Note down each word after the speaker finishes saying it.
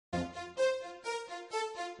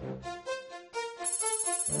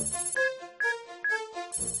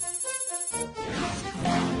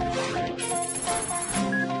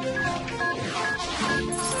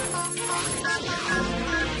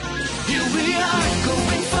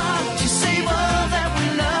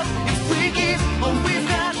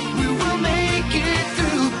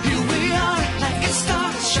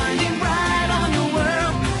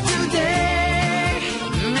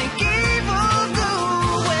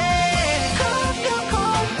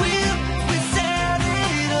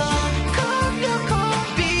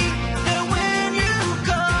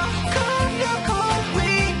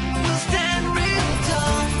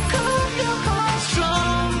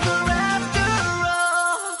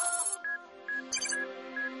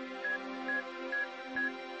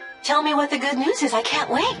Tell me what the good news is. I can't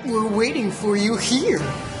wait. We're waiting for you here.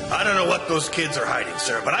 I don't know what those kids are hiding,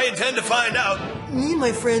 sir, but I intend to find out. Me and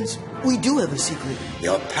my friends, we do have a secret.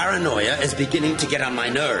 Your paranoia is beginning to get on my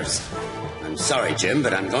nerves. I'm sorry, Jim,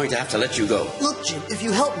 but I'm going to have to let you go. Look, Jim, if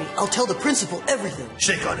you help me, I'll tell the principal everything.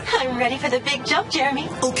 Shake on it. I'm ready for the big jump, Jeremy.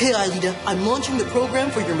 Okay, Aelita, I'm launching the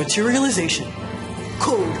program for your materialization.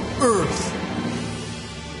 Code Earth.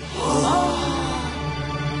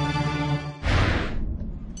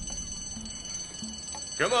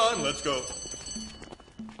 Come on, let's go.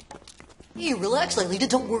 Hey, relax, Aelita.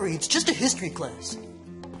 Don't worry. It's just a history class.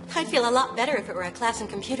 I'd feel a lot better if it were a class in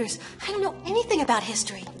computers. I don't know anything about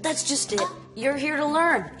history. That's just it. You're here to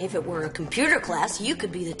learn. If it were a computer class, you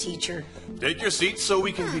could be the teacher. Take your seats so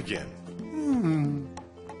we can begin.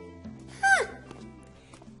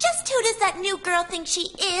 Just who does that new girl think she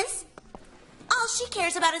is? All she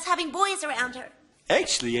cares about is having boys around her.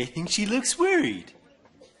 Actually, I think she looks worried.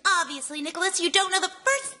 Obviously, Nicholas, you don't know the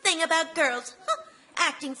first thing about girls.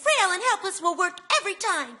 Acting frail and helpless will work every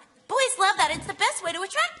time. Boys love that. It's the best way to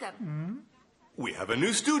attract them. We have a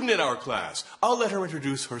new student in our class. I'll let her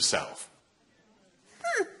introduce herself.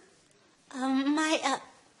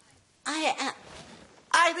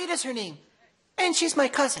 Aelita's her name. And she's my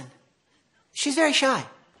cousin. She's very shy.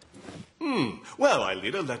 Well,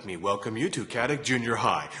 Aelita, let me welcome you to Caddick Junior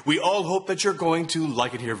High. We all hope that you're going to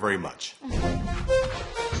like it here very much.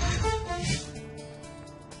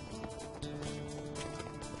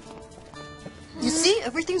 You see,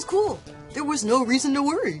 everything's cool. There was no reason to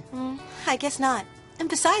worry. I guess not. And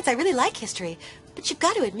besides, I really like history. But you've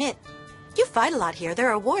got to admit, you fight a lot here. There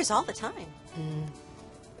are wars all the time.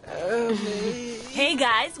 Hey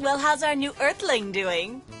guys, well, how's our new Earthling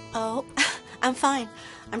doing? Oh, I'm fine.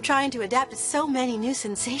 I'm trying to adapt to so many new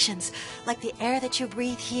sensations, like the air that you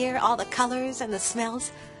breathe here, all the colors and the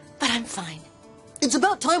smells. But I'm fine. It's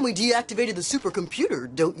about time we deactivated the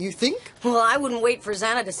supercomputer, don't you think? Well, I wouldn't wait for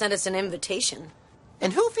Xana to send us an invitation.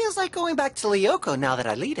 And who feels like going back to Lyoko now that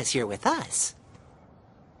Aelita's here with us?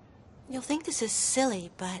 You'll think this is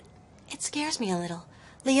silly, but it scares me a little.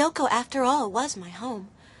 Lyoko, after all, was my home.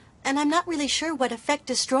 And I'm not really sure what effect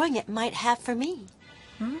destroying it might have for me.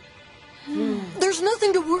 There's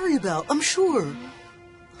nothing to worry about, I'm sure.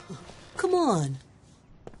 Come on.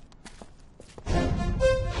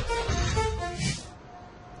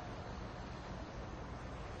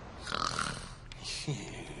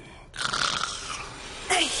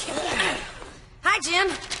 Hi, Jim.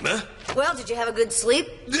 Huh? Well, did you have a good sleep?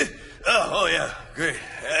 Oh, yeah, great.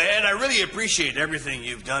 And I really appreciate everything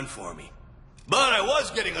you've done for me. But I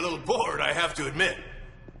was getting a little bored, I have to admit.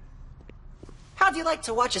 How'd you like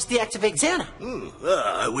to watch us deactivate Xana?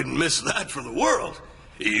 I wouldn't miss that for the world.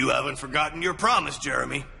 You haven't forgotten your promise,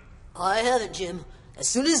 Jeremy. I haven't, Jim. As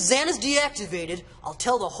soon as Xana's deactivated, I'll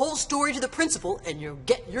tell the whole story to the principal and you'll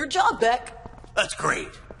get your job back. That's great.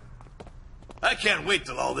 I can't wait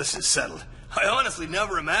till all this is settled. I honestly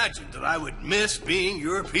never imagined that I would miss being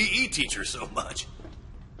your PE teacher so much.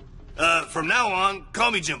 From now on,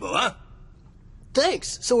 call me Jimbo, huh?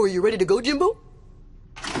 Thanks. So are you ready to go, Jimbo?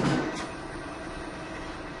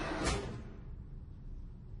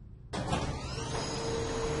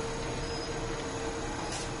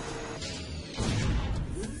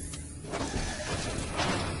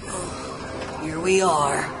 Here we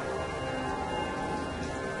are.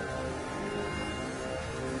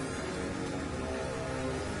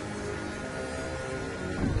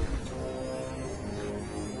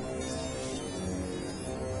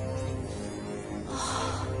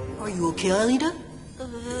 Are you okay, Aelita?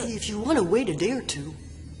 If you want to wait a day or two.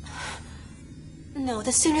 No,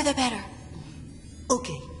 the sooner the better.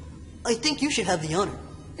 Okay. I think you should have the honor.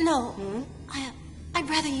 No, I'd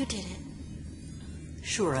rather you did it.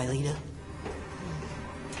 Sure, Aelita.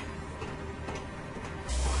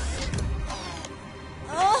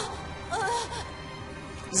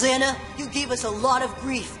 Xana, you gave us a lot of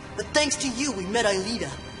grief, but thanks to you, we met Aelita.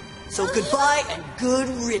 So goodbye and good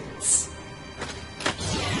riddance.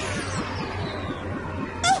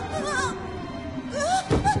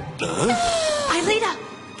 Aelita,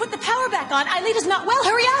 put the power back on. Aelita's not well.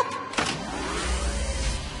 Hurry up.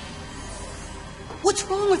 What's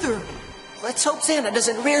wrong with her? Let's hope Xana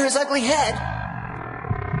doesn't rear his ugly head.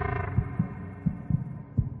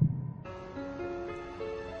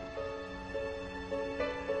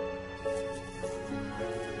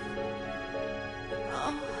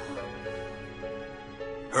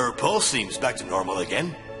 Her pulse seems back to normal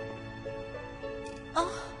again.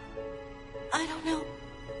 I don't know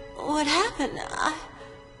what happened.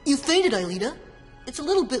 You fainted, Aelita. It's a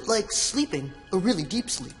little bit like sleeping, a really deep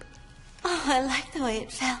sleep. Oh, I like the way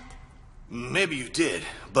it felt. Maybe you did,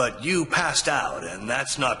 but you passed out, and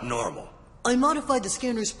that's not normal. I modified the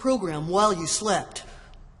scanner's program while you slept.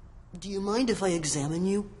 Do you mind if I examine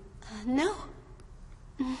you? No.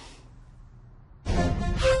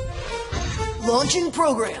 Launching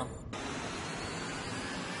program.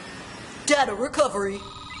 Data recovery.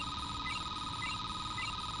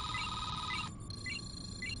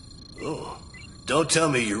 Oh, don't tell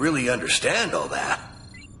me you really understand all that.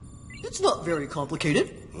 It's not very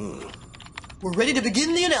complicated. We're ready to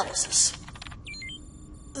begin the analysis.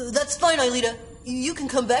 That's fine, Aelita. You can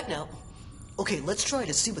come back now. Okay, let's try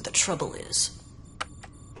to see what the trouble is.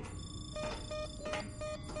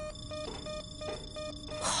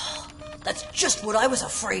 That's just what I was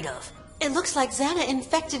afraid of. It looks like Xana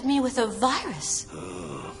infected me with a virus.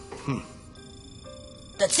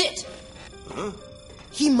 That's it.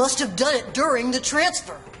 He must have done it during the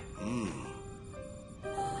transfer.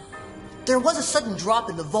 There was a sudden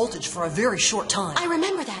drop in the voltage for a very short time. I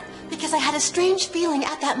remember that because I had a strange feeling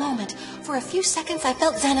at that moment. For a few seconds, I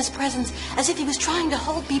felt Xana's presence as if he was trying to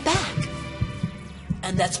hold me back.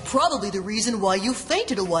 And that's probably the reason why you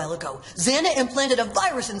fainted a while ago. Xana implanted a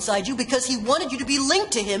virus inside you because he wanted you to be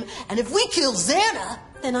linked to him, and if we kill Xana,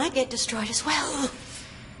 then I get destroyed as well.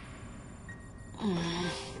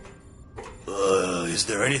 Is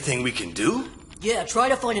there anything we can do? Yeah, try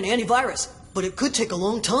to find an antivirus, but it could take a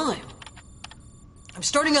long time. I'm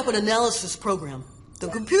starting up an analysis program. The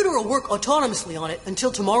computer will work autonomously on it until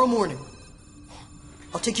tomorrow morning.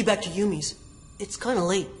 I'll take you back to Yumi's. It's kind of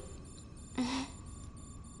late.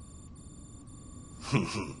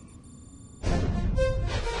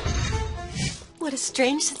 What a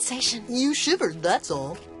strange sensation. You shivered, that's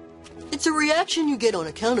all. It's a reaction you get on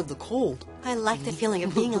account of the cold. I like the feeling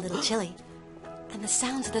of being a little chilly. And the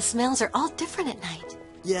sounds and the smells are all different at night.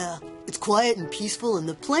 Yeah, it's quiet and peaceful, and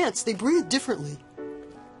the plants, they breathe differently.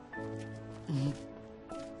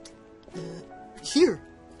 Here,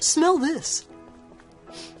 smell this.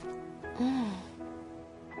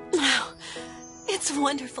 Wow, it's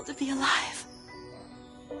wonderful to be alive.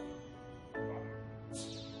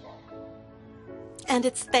 And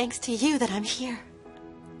it's thanks to you that I'm here.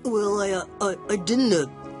 Well, I didn't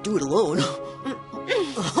do it alone.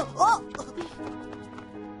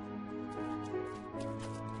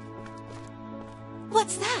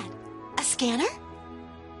 What's that? A scanner?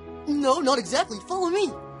 No, not exactly. Follow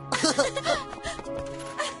me.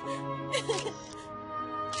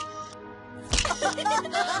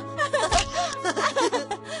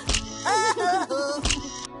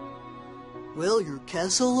 Well, your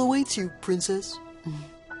castle awaits you, princess.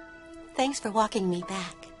 Thanks for walking me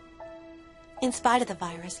back. In spite of the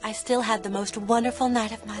virus, I still had the most wonderful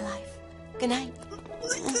night of my life. Good night.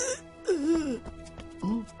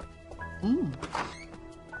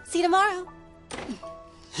 See you tomorrow.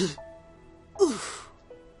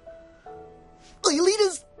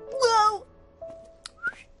 Aelita's... Wow!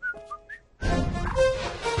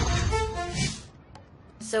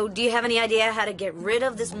 So, do you have any idea how to get rid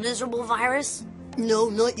of this miserable virus? No,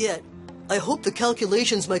 not yet. I hope the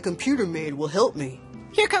calculations my computer made will help me.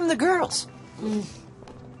 Here come the girls.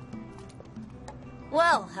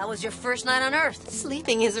 Well, how was your first night on Earth?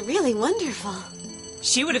 Sleeping is really wonderful.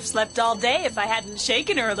 She would have slept all day if I hadn't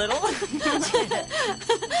shaken her a little.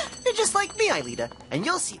 You're just like me, Aelita, and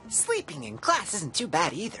you'll see sleeping in class isn't too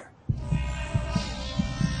bad either.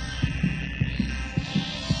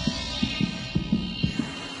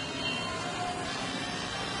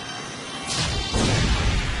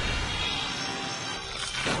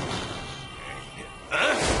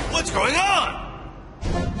 What's going on?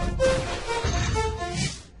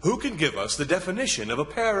 Who can give us the definition of a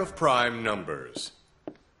pair of prime numbers?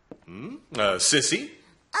 Sissy?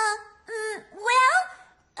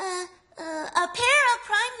 A pair of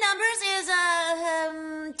prime numbers is,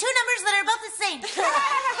 two numbers that are both the same.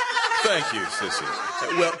 Thank you, Sissy.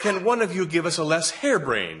 Well, can one of you give us a less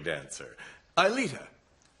harebrained answer? Aelita?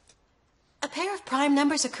 A pair of prime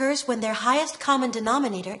numbers occurs when their highest common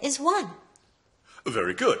denominator is 1.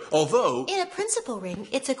 Very good, although... In a principal ring,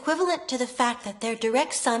 it's equivalent to the fact that their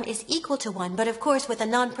direct sum is equal to 1, but of course with a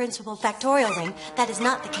non-principal factorial ring, that is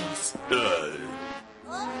not the case.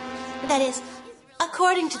 That is,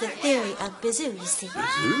 according to the theory of Bizou, you see.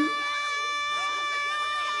 Bizou?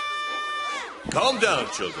 Calm down,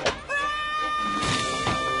 children.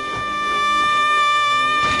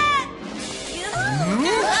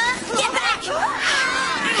 Get back!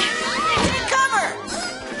 Take cover!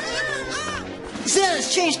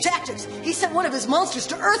 Xana's changed tactics. He sent one of his monsters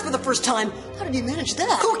to Earth for the first time. How did he manage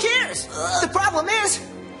that? Who cares? The problem is,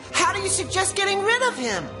 how do you suggest getting rid of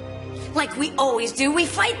him? Like we always do, we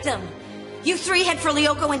fight them. You three head for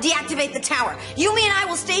Lyoko and deactivate the tower. Yumi and I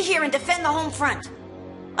will stay here and defend the home front.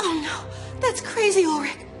 Oh no, that's crazy,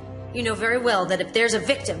 Ulrich. You know very well that if there's a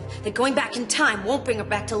victim, that going back in time won't bring her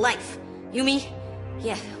back to life. Yumi?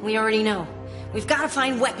 Yeah, we already know. We've got to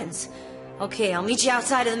find weapons. Okay, I'll meet you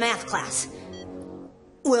outside of the math class.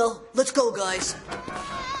 Well, let's go, guys.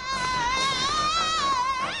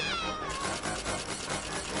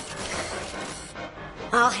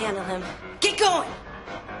 I'll handle him. Get going!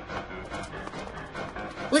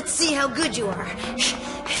 Let's see how good you are.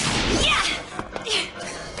 Yeah!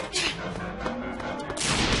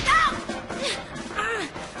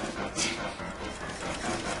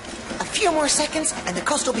 A few more seconds, and the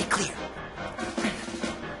coast will be clear.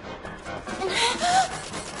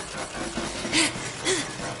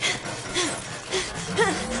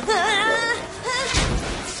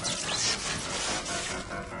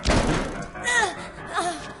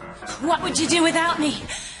 What would you do without me?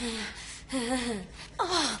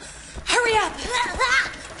 Oh, hurry up!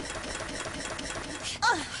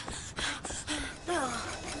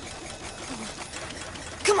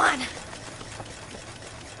 Come on!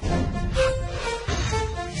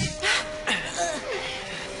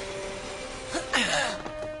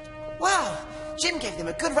 Wow, Jim gave them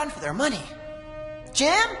a good run for their money.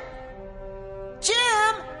 Jim?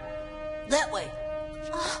 Jim! That way.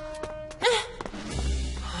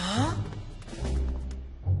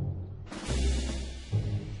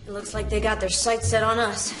 It looks like they got their sights set on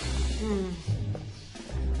us.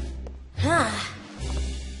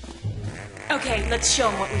 Okay, let's show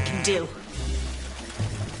them what we can do.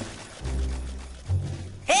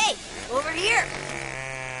 Hey! Over here!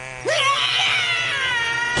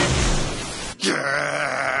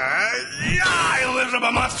 Yeah, you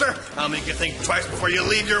miserable monster! I'll make you think twice before you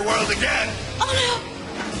leave your world again. Oh no!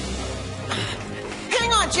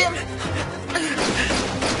 Hang on, Jim!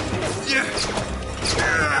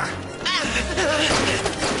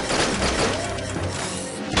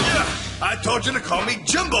 I told you to call me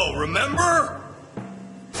Jimbo, remember?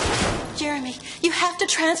 Jeremy, you have to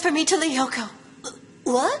transfer me to Lyoko.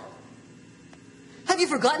 What? Have you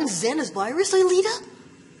forgotten Xana's virus, Aelita?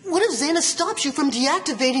 What if Xana stops you from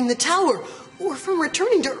deactivating the tower or from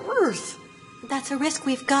returning to Earth? That's a risk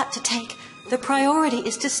we've got to take. The priority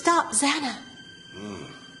is to stop Xana.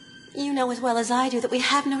 You know as well as I do that we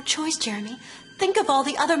have no choice, Jeremy. Think of all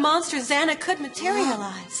the other monsters Xana could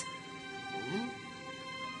materialize.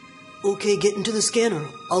 Okay, get into the scanner.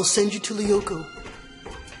 I'll send you to Lyoko.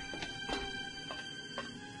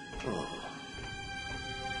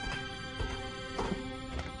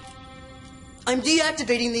 I'm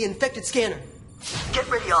deactivating the infected scanner. Get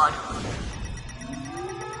ready, Odd.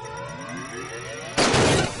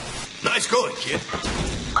 Nice going, kid.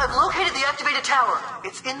 I've located the activated tower.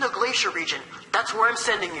 It's in the glacier region. That's where I'm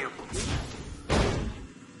sending you.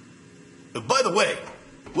 By the way,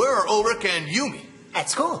 where are Ulrich and Yumi? At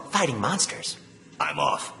school, fighting monsters. I'm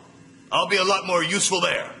off. I'll be a lot more useful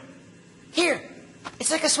there. Here,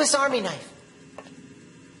 it's like a Swiss Army knife.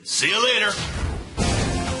 See you later.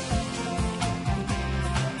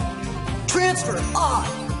 Transfer, Odd.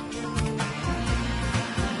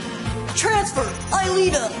 Transfer,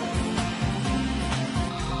 Aelita.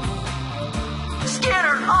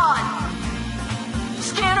 Scanner, on!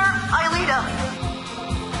 Scanner, Aelita.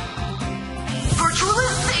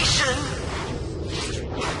 Virtualization!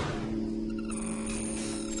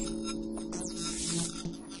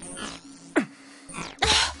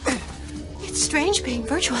 It's strange being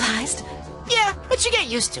virtualized. Yeah, but you get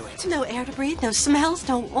used to it. No air to breathe, no smells,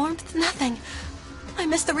 no warmth, nothing. I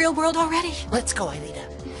miss the real world already. Let's go, Aelita.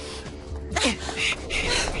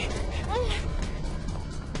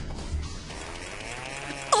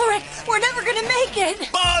 Ulrich, we're never gonna make it!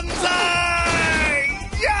 Banzai!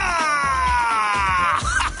 Yeah!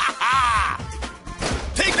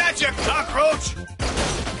 Take that, you cockroach!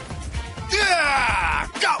 Yeah!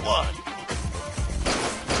 Got one!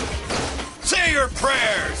 Say your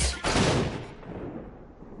prayers!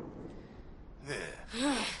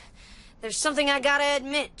 There's something I gotta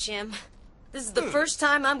admit, Jim. This is the first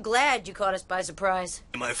time I'm glad you caught us by surprise.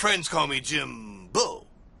 My friends call me Jimbo.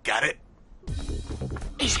 Got it?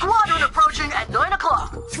 Squadron approaching at 9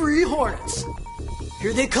 o'clock. 3 Hornets.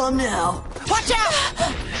 Here they come now. Watch out!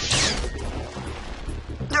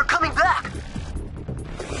 They're coming back.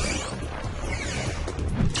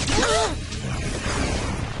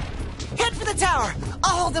 Head for the tower.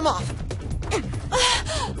 I'll hold them off.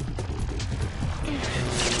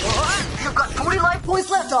 You've got 40 life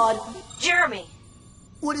points left, Odd. Jeremy!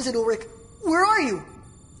 What is it, Ulrich? Where are you?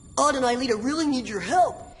 Odd and Aelita really need your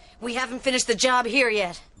help. We haven't finished the job here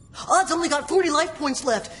yet. Odd's only got 40 life points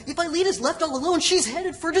left. If Aelita's left all alone, she's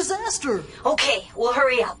headed for disaster. Okay, we'll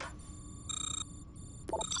hurry up.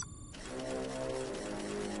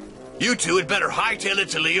 You two had better hightail it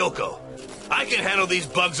to Lyoko. I can handle these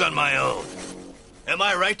bugs on my own. Am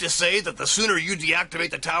I right to say that the sooner you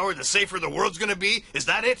deactivate the tower, the safer the world's gonna be? Is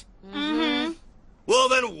that it? Mm-hmm. Well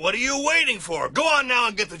then, what are you waiting for? Go on now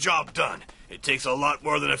and get the job done. It takes a lot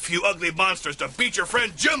more than a few ugly monsters to beat your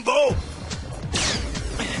friend Jimbo!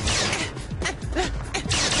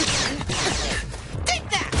 Take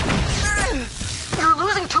that! You're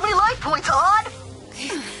losing too many life points, Odd!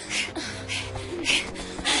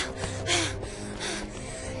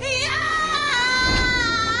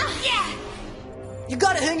 Yeah! You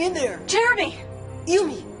gotta hang in there. Jeremy,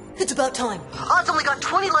 Yumi, it's about time. Odd's only got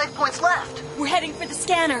 20 life points left. we're heading for the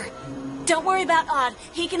scanner. Don't worry about Odd.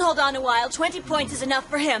 He can hold on a while. 20 points is enough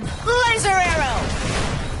for him. Laser arrow!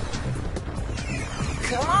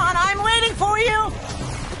 Come on, I'm waiting for you!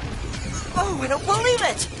 Oh, I don't believe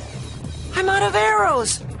it! I'm out of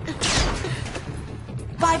arrows!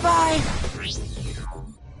 Bye-bye!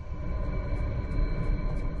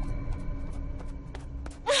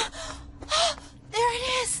 There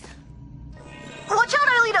it is! Watch out,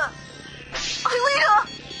 Aelita! Aelita!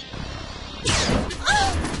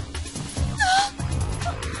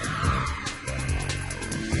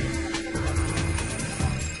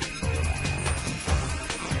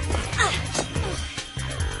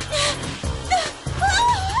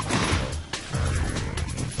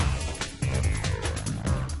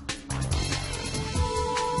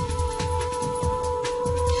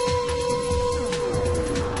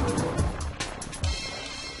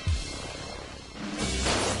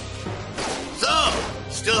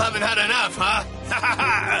 Still haven't had enough, huh?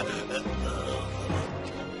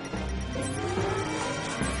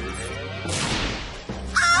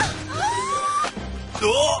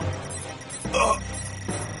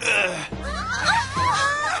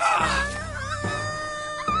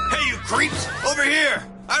 Hey, you creeps! Over here!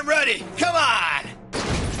 I'm ready! Come on!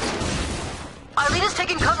 Aelita's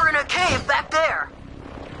taking cover in a cave back there.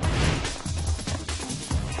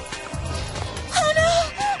 Oh no!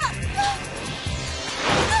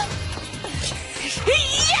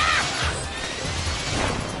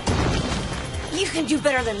 You can do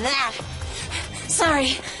better than that.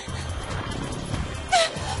 Sorry.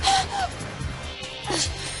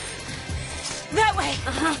 That way.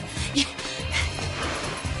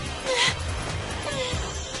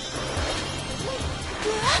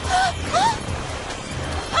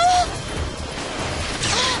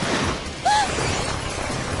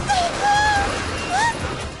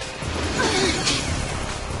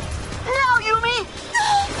 Now, Yumi!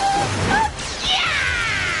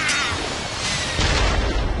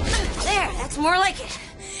 There, that's more like it.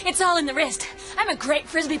 It's all in the wrist. I'm a great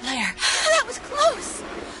frisbee player. That was close!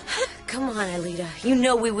 Come on, Aelita. You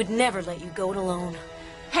know we would never let you go it alone.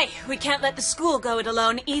 Hey, we can't let the school go it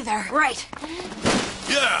alone either. Right.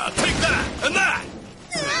 Yeah, take that and that!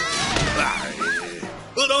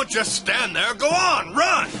 Well, don't just stand there. Go on,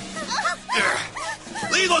 run!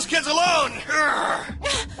 Leave those kids alone!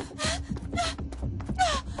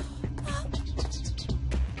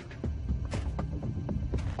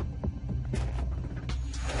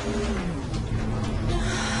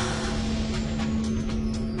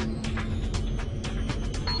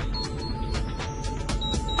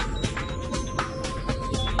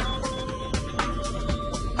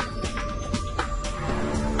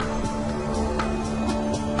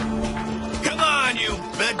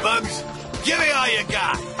 Bedbugs, give me all you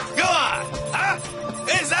got. Go on, huh?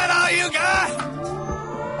 Is that all you got?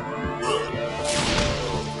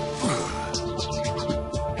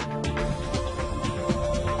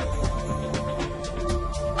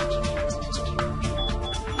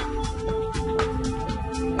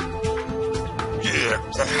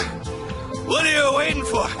 What are you waiting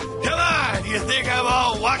for? Come on, you think I'm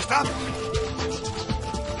all washed up?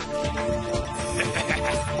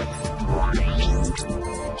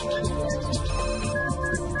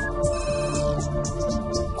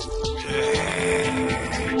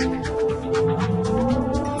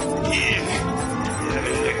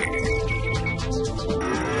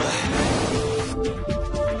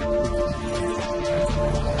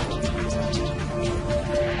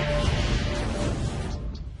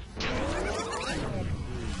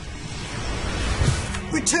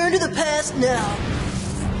 Return to the past now.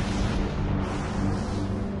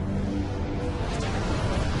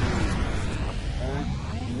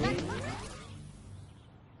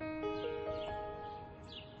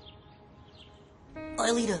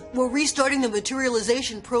 Aelita, we're restarting the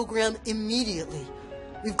materialization program immediately.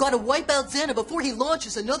 We've got to wipe out Xana before he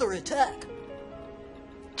launches another attack.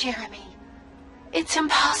 Jeremy, it's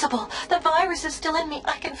impossible. The virus is still in me.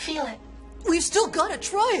 I can feel it. We've still got to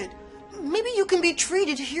try it. Maybe you can be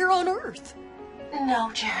treated here on Earth.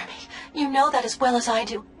 No, Jeremy. You know that as well as I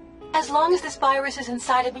do. As long as this virus is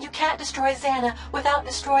inside of me, you can't destroy Xana without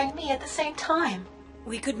destroying me at the same time.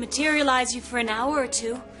 We could materialize you for an hour or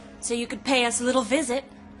two, so you could pay us a little visit,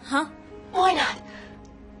 huh? Why not?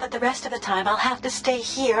 But the rest of the time, I'll have to stay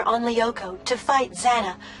here on Lyoko to fight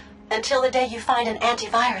Xana until the day you find an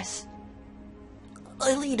antivirus.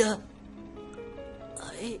 Aelita,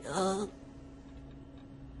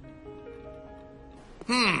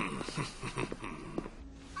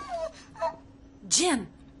 Jim,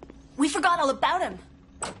 we forgot all about him.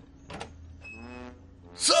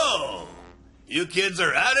 So, you kids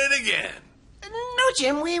are at it again. No,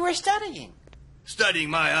 Jim, we were studying. Studying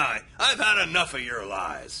my eye. I've had enough of your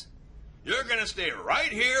lies. You're gonna stay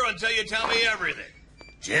right here until you tell me everything.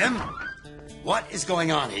 Jim, what is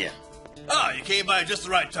going on here? Ah, you came by just the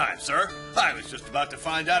right time, sir. I was just about to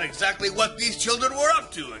find out exactly what these children were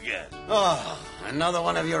up to again. Oh, another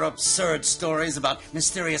one of your absurd stories about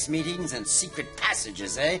mysterious meetings and secret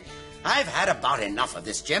passages, eh? I've had about enough of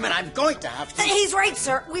this, Jim, and I'm going to have to... He's right,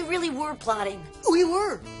 sir. We really were plotting. we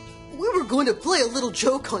were going to play a little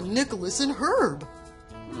joke on Nicholas and Herb.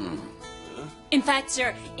 In fact,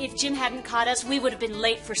 sir, if Jim hadn't caught us, we would have been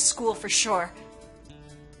late for school for sure.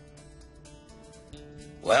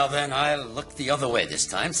 Well, then, I'll look the other way this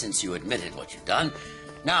time, since you admitted what you've done.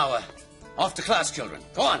 Now, off to class, children.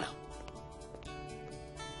 Go on now.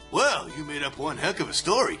 Well, you made up one heck of a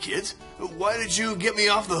story, kids. Why did you get me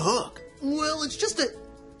off the hook? Well, it's just that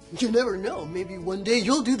you never know. Maybe one day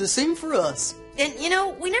you'll do the same for us. And, you know,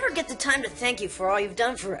 we never get the time to thank you for all you've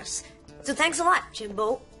done for us. So thanks a lot,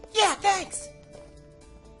 Jimbo. Yeah, thanks.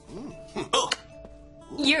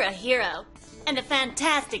 You're a hero. And a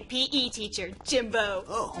fantastic PE teacher, Jimbo.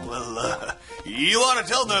 Oh, well, you ought to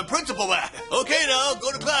tell the principal that. Okay, now,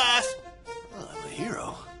 go to class. Well, I'm a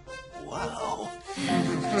hero. Wow.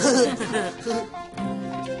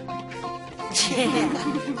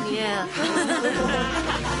 Yeah.